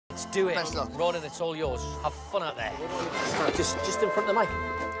Let's do it. Best luck. Ronan, it's all yours. Have fun out there. Right, just in front of the mic.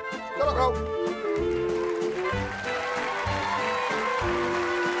 Go, go.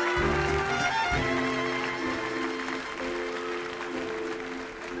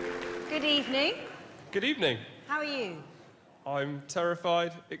 Good evening. Good evening. How are you? I'm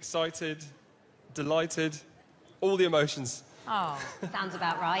terrified, excited, delighted, all the emotions. Oh, sounds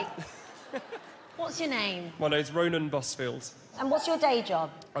about right. What's your name? My name's Ronan Busfield. And what's your day job?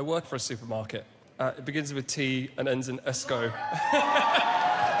 I work for a supermarket. It begins with T and ends in Esco.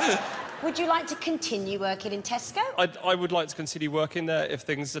 Would you like to continue working in Tesco? I would like to continue working there if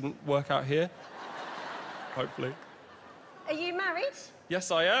things didn't work out here. Hopefully. Are you married?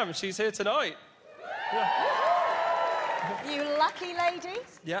 Yes, I am. She's here tonight. You lucky lady.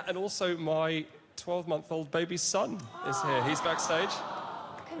 Yeah, and also my 12-month-old baby's son is here. He's backstage.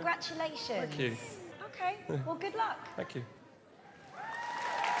 Congratulations. Thank you. OK, well, good luck. Thank you.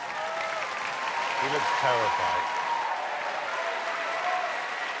 He looks terrified.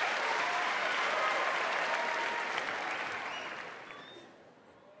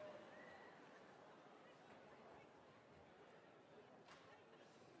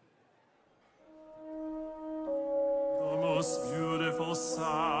 The most beautiful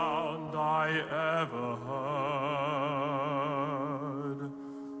sound I ever heard.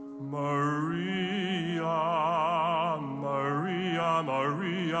 Maria, Maria,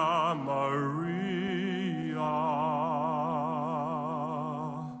 Maria, Maria.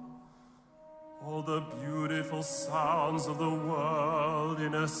 All the beautiful sounds of the world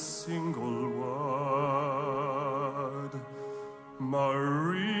in a single word.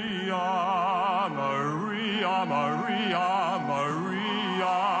 Maria, Maria, Maria,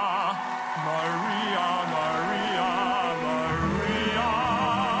 Maria, Maria, Maria, Maria.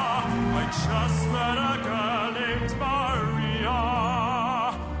 I just met a girl named Maria,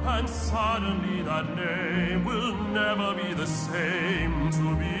 and suddenly that name will never be the same to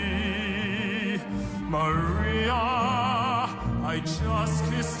me. Maria, I just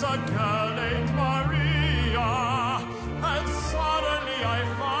kissed a girl named Maria, and suddenly I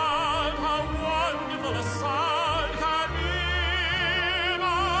found how wonderful a sound can be.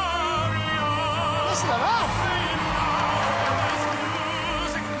 Maria, Listen to that.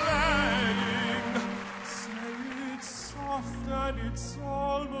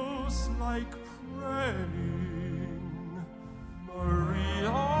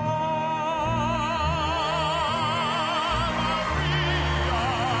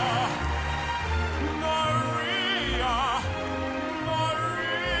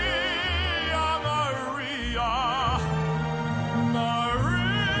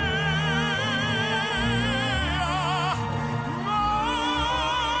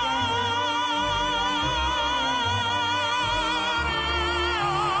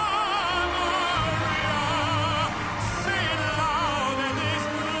 sing loud and there's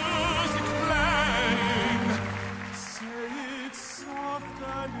music playing. Say it soft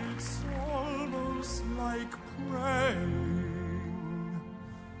and it's almost like praying.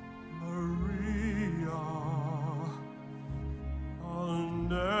 Maria.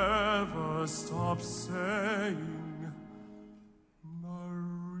 Stop saying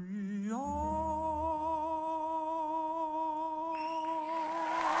Maria.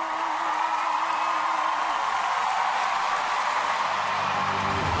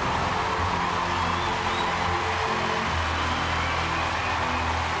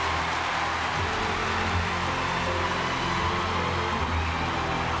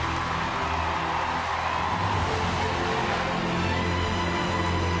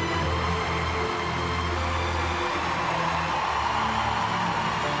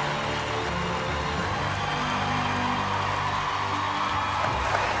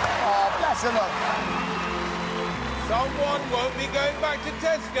 Someone won't be going back to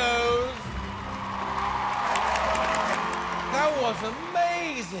Tesco's. That was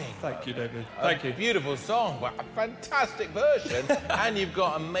amazing. Thank you, David. Thank you. Beautiful song. Well, a fantastic version. And you've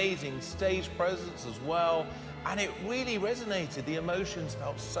got amazing stage presence as well. And it really resonated. The emotions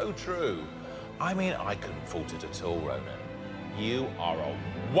felt so true. I mean, I couldn't fault it at all, Ronan. You are a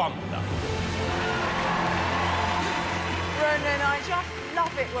wonder. Ronan, I just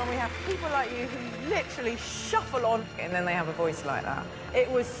love it when we have people like you who literally shuffle on and then they have a voice like that.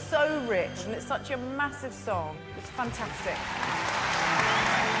 It was so rich and it's such a massive song. It's fantastic.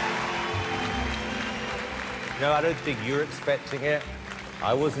 No, I don't think you're expecting it.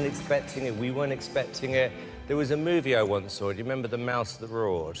 I wasn't expecting it. We weren't expecting it. There was a movie I once saw. Do you remember The Mouse That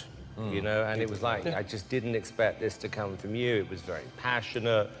Roared? You know, and it was like, I just didn't expect this to come from you. It was very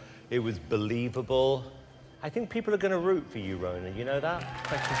passionate. It was believable. I think people are going to root for you, Ronan. You know that?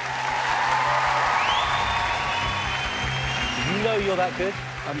 Thank you. Do you know you're that good?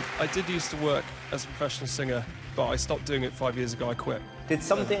 I did used to work as a professional singer, but I stopped doing it 5 years ago. I quit. Did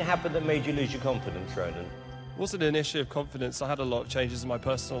something happen that made you lose your confidence, Ronan? It wasn't an issue of confidence. I had a lot of changes in my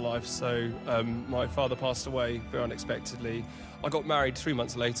personal life. So my father passed away very unexpectedly. I got married 3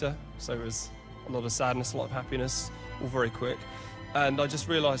 months later, so it was a lot of sadness, a lot of happiness, all very quick. And I just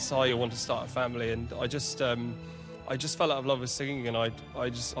realised I wanted to start a family, and I just fell out of love with singing, and I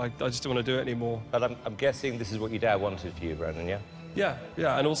just don't want to do it anymore. But I'm guessing this is what your dad wanted for you, Ronan, yeah?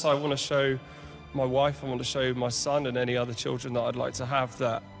 Yeah, and also I want to show my wife, I want to show my son and any other children that I'd like to have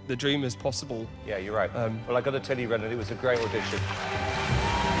that the dream is possible. Yeah, you're right. Well, I got to tell you, Ronan, it was a great audition.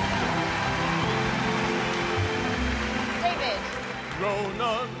 David.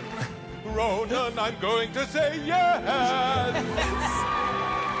 Ronan, I'm going to say yes!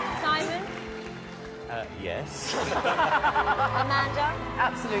 Simon. Yes. Amanda.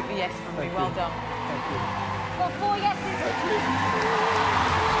 Absolutely yes from me. Well done. Thank you. Got 4 yeses.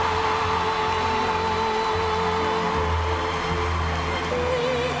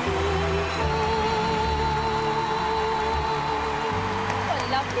 What a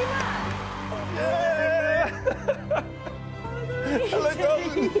lovely man. Hello,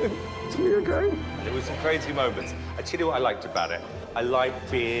 darling. It's me again. There were some crazy moments. I tell you what I liked about it. I like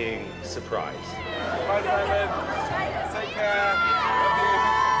being surprised. Bye, Simon. Take care. Love you.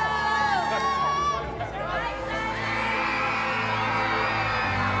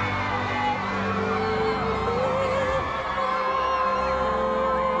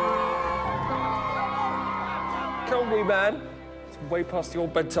 Come on, wee man. It's way past your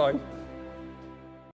bedtime.